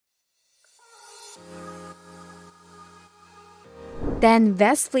10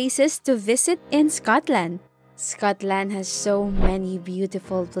 best places to visit in Scotland. Scotland has so many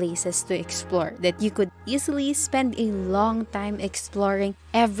beautiful places to explore that you could easily spend a long time exploring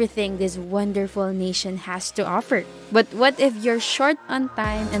everything this wonderful nation has to offer. But what if you're short on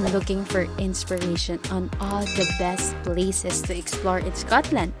time and looking for inspiration on all the best places to explore in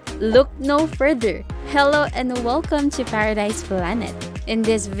Scotland? Look no further. Hello and welcome to Paradise Planet. In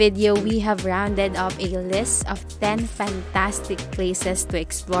this video, we have rounded up a list of 10 fantastic places to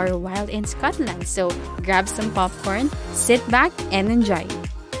explore while in Scotland. So grab some popcorn, sit back, and enjoy.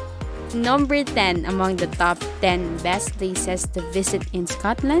 Number 10 among the top 10 best places to visit in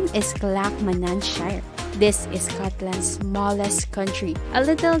Scotland is Clackmannanshire. This is Scotland's smallest country, a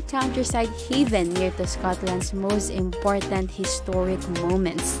little countryside haven near to Scotland's most important historic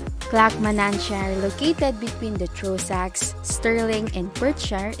moments. Clackmannanshire, located between the Trossachs, Stirling, and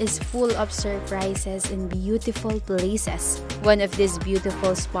Perthshire, is full of surprises and beautiful places. One of these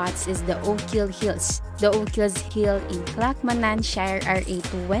beautiful spots is the Oakhill Hills. The Oakhills Hill in Clackmannanshire are a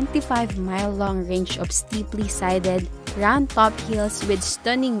 25-mile-long range of steeply sided, round-top hills with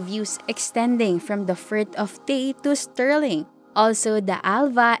stunning views extending from the Firth of Tay to Stirling. Also, the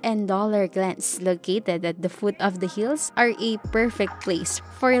Alva and Dollar Glens, located at the foot of the hills, are a perfect place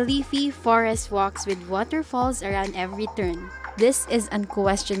for leafy forest walks with waterfalls around every turn. This is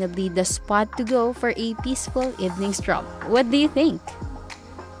unquestionably the spot to go for a peaceful evening stroll. What do you think?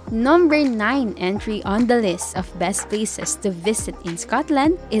 Number 9 entry on the list of best places to visit in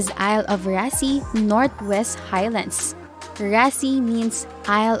Scotland is Isle of Raasay, Northwest Highlands. Raasay means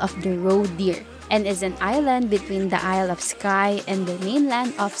Isle of the Roe Deer and is an island between the Isle of Skye and the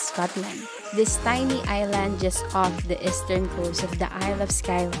mainland of Scotland. This tiny island just off the eastern coast of the Isle of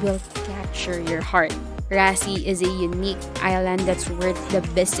Skye will capture your heart. Raasay is a unique island that's worth the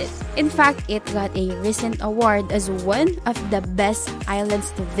visit. In fact, it got a recent award as one of the best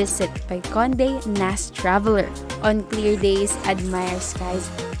islands to visit by Condé Nast Traveler. On clear days, admire Skye's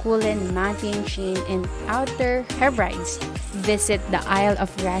Cullen mountain chain and Outer Hebrides. Visit the Isle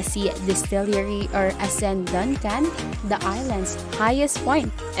of Raasay Distillery or ascend Duncan, the island's highest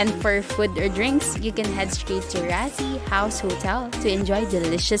point. And for food or drinks, you can head straight to Raasay House Hotel to enjoy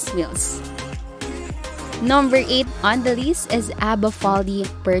delicious meals. Number 8 on the list is Aberfaldy,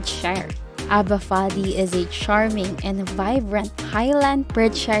 Perthshire. Aberfaldy is a charming and vibrant Highland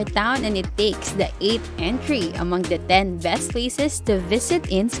Perthshire town, and it takes the 8th entry among the 10 best places to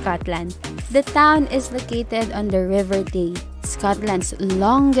visit in Scotland. The town is located on the River Tay, Scotland's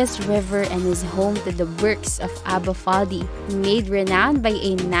longest river, and is home to the Burghs of Aberfaldy, made renowned by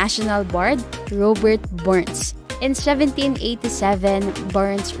a national bard, Robert Burns. In 1787,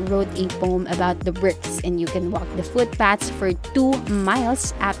 Burns wrote a poem about the Burghs, and you can walk the footpaths for 2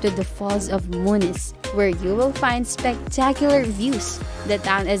 miles up to the Falls of Mooness, where you will find spectacular views. The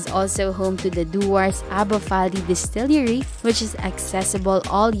town is also home to the Duar's Aberfaldy Distillery, which is accessible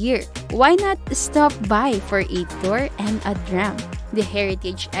all year. Why not stop by for a tour and a dram? The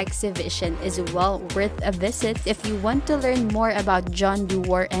Heritage Exhibition is well worth a visit if you want to learn more about John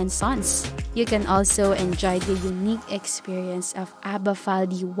Dewar and Sons. You can also enjoy the unique experience of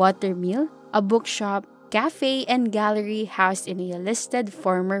Aberfaldy Watermill, a bookshop, cafe, and gallery housed in a listed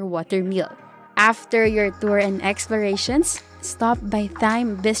former watermill. After your tour and explorations, stop by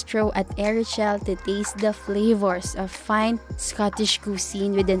Thyme Bistro at Erichel to taste the flavors of fine Scottish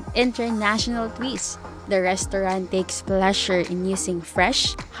cuisine with an international twist. The restaurant takes pleasure in using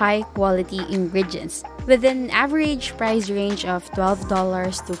fresh, high-quality ingredients. With an average price range of $12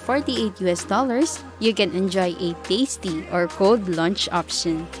 to $48, you can enjoy a tasty or cold lunch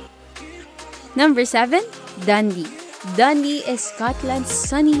option. Number 7. Dundee. Dundee is Scotland's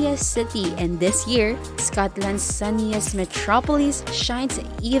sunniest city, and this year, Scotland's sunniest metropolis shines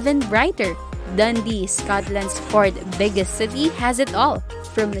even brighter. Dundee, Scotland's 4th biggest city, has it all.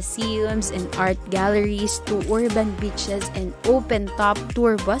 From museums and art galleries to urban beaches and open-top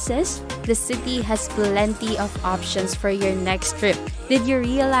tour buses, the city has plenty of options for your next trip. Did you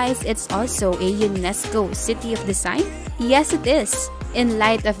realize it's also a UNESCO City of Design? Yes, it is. In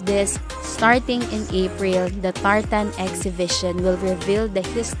light of this, starting in April, the Tartan exhibition will reveal the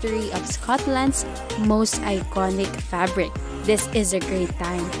history of Scotland's most iconic fabric. This is a great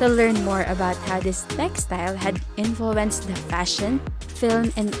time to learn more about how this textile had influenced the fashion,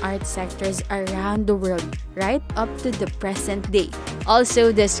 film, and art sectors around the world. right up to the present day.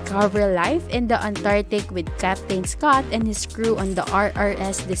 Also, discover life in the Antarctic with Captain Scott and his crew on the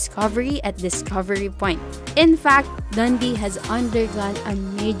RRS Discovery at Discovery Point. In fact, Dundee has undergone a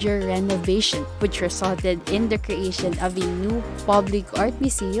major renovation, which resulted in the creation of a new public art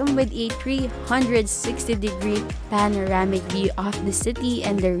museum with a 360-degree panoramic view of the city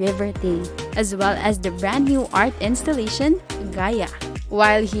and the River Tay, as well as the brand new art installation, Gaia.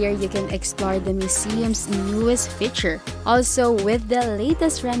 While here, you can explore the museum's newest feature. Also, with the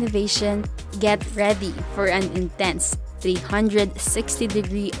latest renovation, get ready for an intense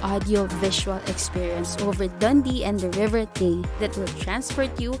 360-degree audio-visual experience over Dundee and the River Tay that will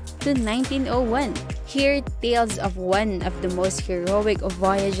transport you to 1901. Here, tales of one of the most heroic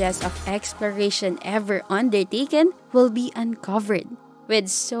voyages of exploration ever undertaken will be uncovered. With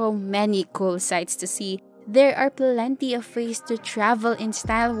so many cool sights to see, there are plenty of ways to travel in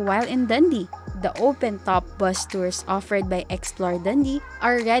style while in Dundee. The open-top bus tours offered by Explore Dundee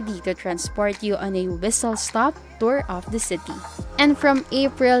are ready to transport you on a whistle-stop tour of the city. And from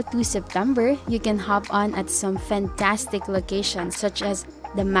April to September, you can hop on at some fantastic locations such as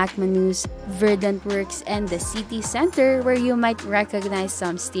the McManus, Verdant Works, and the City Center, where you might recognize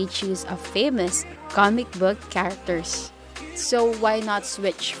some statues of famous comic book characters. So why not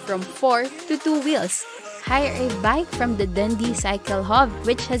switch from 4 to 2 wheels? Hire a bike from the Dundee Cycle Hub,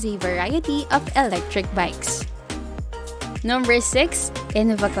 which has a variety of electric bikes. Number 6.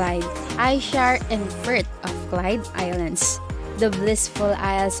 Inverclyde, Ayrshire and Firth of Clyde Islands. The blissful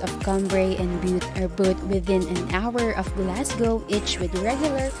Isles of Cambrai and Bute are both within an hour of Glasgow, each with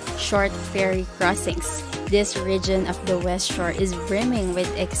regular, short ferry crossings. This region of the West Shore is brimming with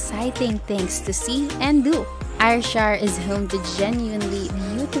exciting things to see and do. Ayrshire is home to genuinely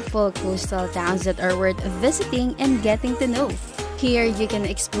beautiful coastal towns that are worth visiting and getting to know. Here, you can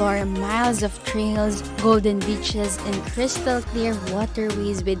explore miles of trails, golden beaches, and crystal clear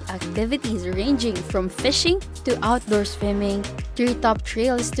waterways with activities ranging from fishing to outdoor swimming, treetop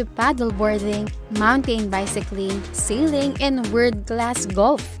trails to paddleboarding, mountain bicycling, sailing, and world-class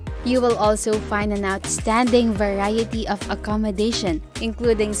golf. You will also find an outstanding variety of accommodation,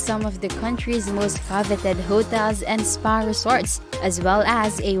 including some of the country's most coveted hotels and spa resorts, as well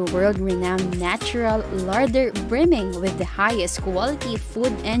as a world-renowned natural larder brimming with the highest quality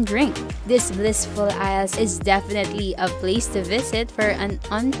food and drink. This blissful isles is definitely a place to visit for an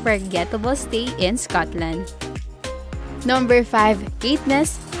unforgettable stay in Scotland. Number 5.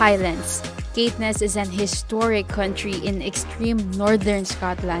 Caithness Highlands. Caithness is an historic country in extreme northern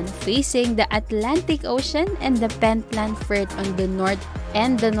Scotland, facing the Atlantic Ocean and the Pentland Firth on the north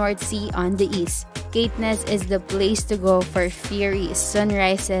and the North Sea on the east. Caithness is the place to go for fiery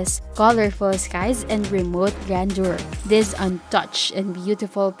sunrises, colorful skies, and remote grandeur. This untouched and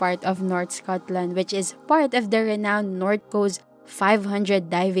beautiful part of North Scotland, which is part of the renowned North Coast 500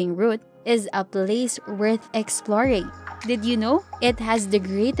 diving route, is a place worth exploring. Did you know it has the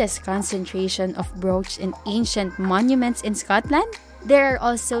greatest concentration of brooches and ancient monuments in Scotland? There are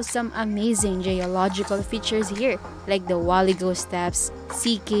also some amazing geological features here, like the Walligo Steps,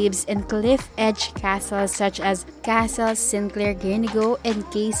 sea caves, and cliff-edge castles such as Castle Sinclair Girnigo and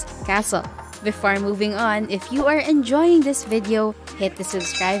Case Castle. Before moving on, if you are enjoying this video, hit the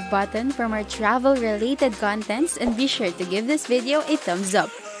subscribe button for more travel-related contents and be sure to give this video a thumbs up.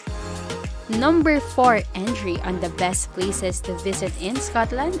 Number 4 entry on the best places to visit in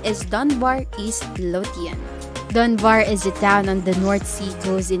Scotland is Dunbar, East Lothian. Dunbar is a town on the North Sea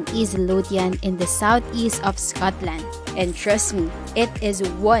coast in East Lothian in the southeast of Scotland. And trust me, it is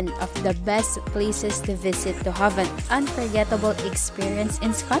one of the best places to visit to have an unforgettable experience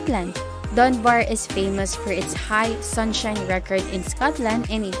in Scotland. Dunbar is famous for its high sunshine record in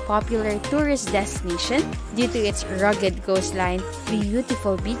Scotland and a popular tourist destination due to its rugged coastline,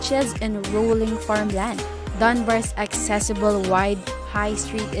 beautiful beaches, and rolling farmland. Dunbar's accessible wide high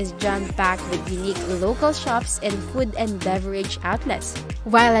street is jam-packed with unique local shops and food and beverage outlets.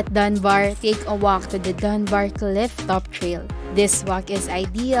 While at Dunbar, take a walk to the Dunbar Cliff Top Trail. This walk is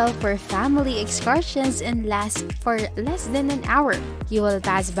ideal for family excursions and lasts for less than an hour. You will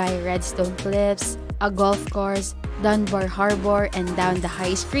pass by Redstone Cliffs, a golf course, Dunbar Harbour, and down the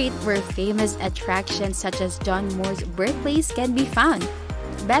high street where famous attractions such as John Moore's birthplace can be found.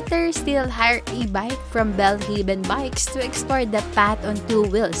 Better still, hire a bike from Belhaven Bikes to explore the path on 2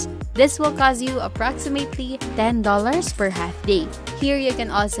 wheels. This will cost you approximately $10 per half day. Here you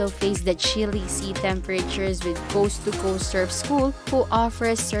can also face the chilly sea temperatures with Coast to Coast Surf School, who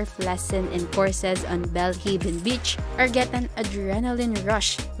offers surf lesson and courses on Belhaven Beach, or get an adrenaline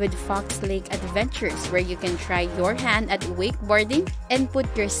rush with Fox Lake Adventures, where you can try your hand at wakeboarding and put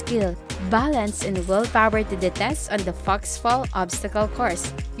your skill balance and willpower to the test on the Foxfall obstacle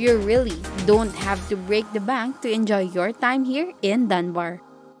course. You really don't have to break the bank to enjoy your time here in Dunbar.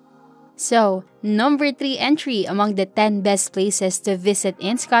 So, number 3 entry among the 10 best places to visit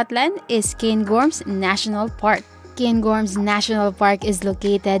in Scotland is Cairngorms National Park. Cairngorms National Park is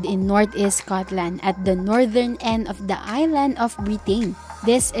located in northeast Scotland at the northern end of the island of Britain.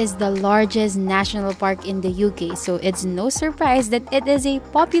 This is the largest national park in the UK, so it's no surprise that it is a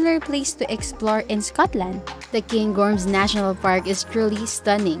popular place to explore in Scotland. The Cairngorms National Park is truly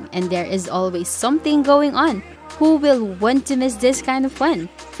stunning, and there is always something going on. Who will want to miss this kind of fun?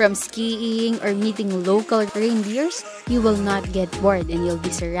 From skiing or meeting local reindeers, you will not get bored and you'll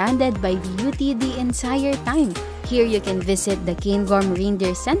be surrounded by beauty the entire time. Here you can visit the Cairngorm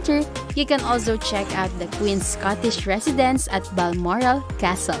Reindeer Centre. You can also check out the Queen's Scottish residence at Balmoral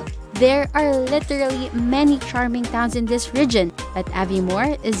Castle. There are literally many charming towns in this region, but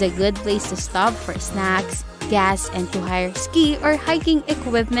Aviemore is a good place to stop for snacks, gas, and to hire ski or hiking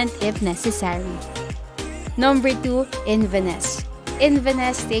equipment if necessary. Number 2, Inverness.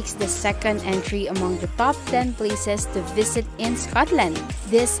 Inverness takes the second entry among the top 10 places to visit in Scotland.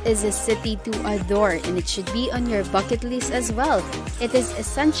 This is a city to adore and it should be on your bucket list as well. It is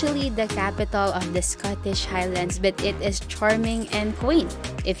essentially the capital of the Scottish Highlands, but it is charming and quaint.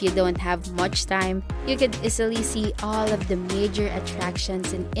 If you don't have much time, you could easily see all of the major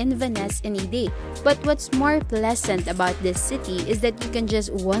attractions in Inverness in a day. But what's more pleasant about this city is that you can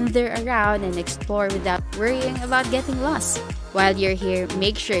just wander around and explore without worrying about getting lost. While you're here,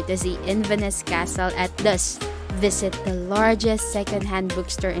 make sure to see Inverness Castle at dusk. Visit the largest second-hand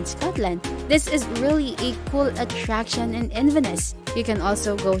bookstore in Scotland. This is really a cool attraction in Inverness. You can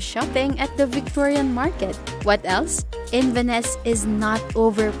also go shopping at the Victorian Market. What else? Inverness is not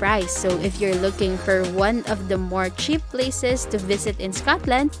overpriced, so if you're looking for one of the more cheap places to visit in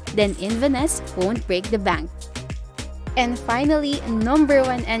Scotland, then Inverness won't break the bank. And finally, number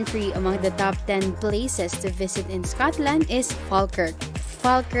 1 entry among the top 10 places to visit in Scotland is Falkirk.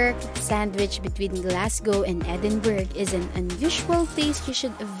 Falkirk, sandwiched between Glasgow and Edinburgh, is an unusual place you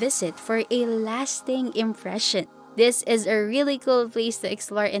should visit for a lasting impression. This is a really cool place to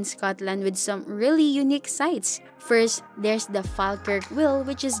explore in Scotland with some really unique sights. First, there's the Falkirk Wheel,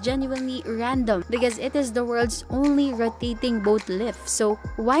 which is genuinely random because it is the world's only rotating boat lift. So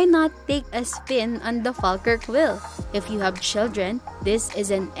why not take a spin on the Falkirk Wheel? If you have children, this is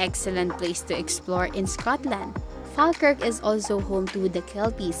an excellent place to explore in Scotland. Falkirk is also home to the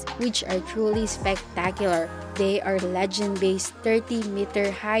Kelpies, which are truly spectacular. They are legend-based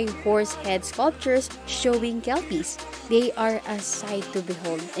 30-meter-high horse head sculptures showing Kelpies. They are a sight to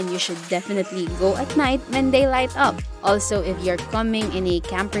behold, and you should definitely go at night when they light up. Also, if you're coming in a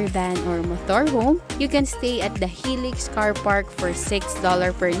camper van or motorhome, you can stay at the Helix Car Park for $6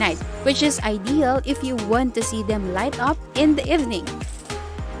 per night, which is ideal if you want to see them light up in the evening.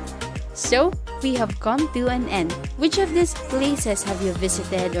 So, we have come to an end. Which of these places have you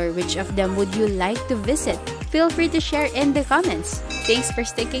visited, or which of them would you like to visit? Feel free to share in the comments. Thanks for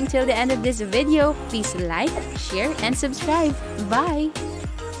sticking till the end of this video. Please like, share, and subscribe. Bye!